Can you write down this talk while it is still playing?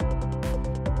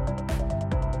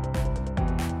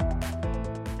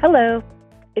Hello,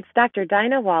 it's Dr.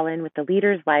 Dinah Wallen with the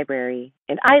Leaders Library,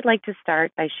 and I'd like to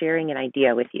start by sharing an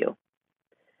idea with you.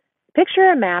 Picture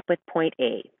a map with point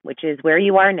A, which is where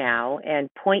you are now,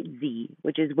 and point Z,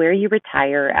 which is where you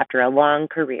retire after a long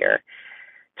career.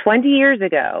 20 years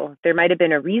ago, there might have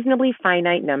been a reasonably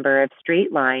finite number of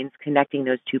straight lines connecting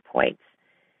those 2 points.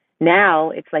 Now,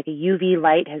 it's like a UV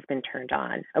light has been turned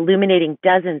on, illuminating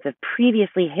dozens of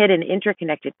previously hidden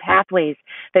interconnected pathways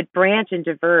that branch and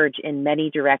diverge in many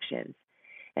directions.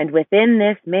 And within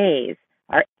this maze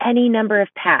are any number of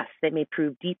paths that may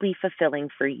prove deeply fulfilling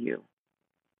for you.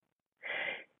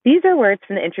 These are words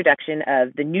from the introduction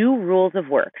of The New Rules of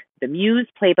Work, the Muse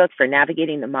Playbook for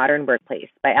Navigating the Modern Workplace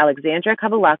by Alexandra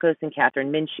Kovalakos and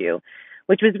Catherine Minshew,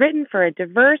 which was written for a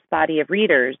diverse body of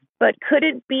readers, but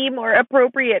couldn't be more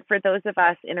appropriate for those of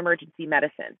us in emergency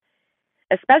medicine.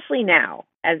 Especially now,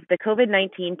 as the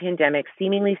COVID-19 pandemic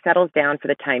seemingly settles down for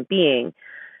the time being,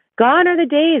 gone are the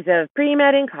days of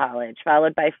pre-med in college,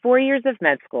 followed by 4 years of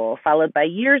med school, followed by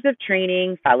years of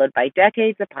training, followed by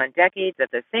decades upon decades of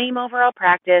the same overall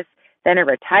practice, then a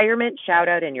retirement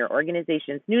shout-out in your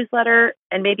organization's newsletter,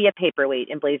 and maybe a paperweight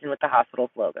emblazoned with the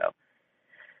hospital's logo.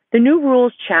 The new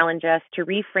rules challenge us to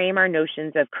reframe our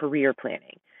notions of career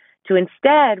planning, to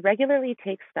instead regularly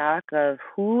take stock of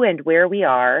who and where we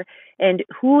are and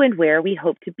who and where we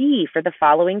hope to be for the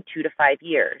following 2 to 5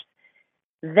 years.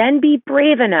 Then be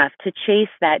brave enough to chase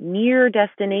that near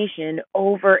destination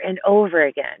over and over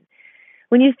again.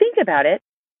 When you think about it,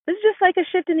 this is just like a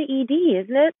shift in the ED,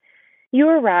 isn't it? You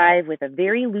arrive with a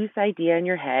very loose idea in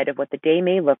your head of what the day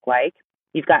may look like.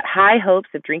 You've got high hopes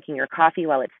of drinking your coffee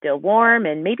while it's still warm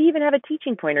and maybe even have a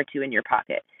teaching point or two in your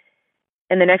pocket.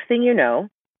 And the next thing you know,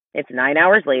 it's 9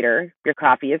 hours later, your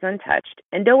coffee is untouched,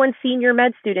 and no one's seen your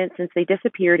med student since they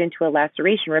disappeared into a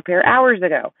laceration repair hours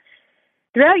ago.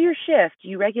 Throughout your shift,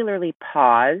 you regularly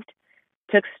paused,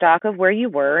 took stock of where you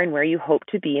were and where you hope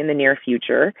to be in the near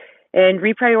future, and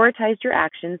reprioritized your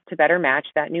actions to better match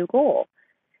that new goal.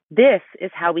 This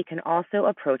is how we can also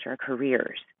approach our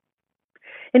careers.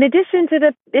 In addition to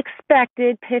the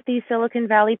expected pithy Silicon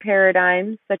Valley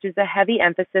paradigms, such as a heavy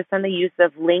emphasis on the use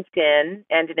of LinkedIn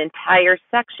and an entire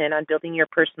section on building your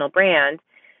personal brand,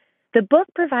 the book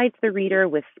provides the reader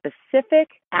with specific,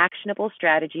 actionable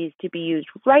strategies to be used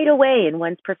right away in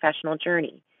one's professional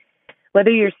journey.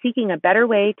 Whether you're seeking a better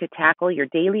way to tackle your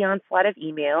daily onslaught of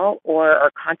email or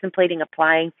are contemplating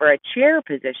applying for a chair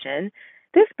position,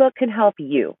 this book can help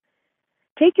you.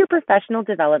 Take your professional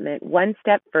development one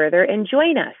step further and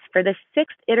join us for the 6th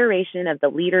iteration of the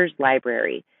Leaders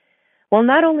Library. We'll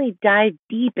not only dive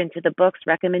deep into the book's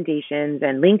recommendations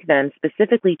and link them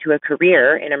specifically to a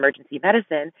career in emergency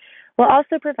medicine, we'll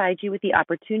also provide you with the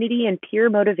opportunity and peer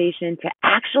motivation to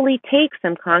actually take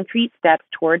some concrete steps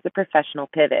towards a professional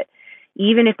pivot,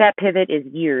 even if that pivot is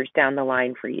years down the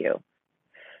line for you.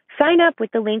 Sign up with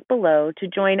the link below to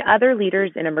join other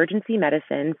leaders in emergency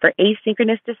medicine for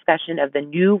asynchronous discussion of the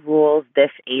new rules this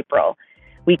April.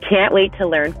 We can't wait to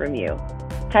learn from you.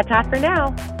 Ta-ta for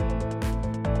now.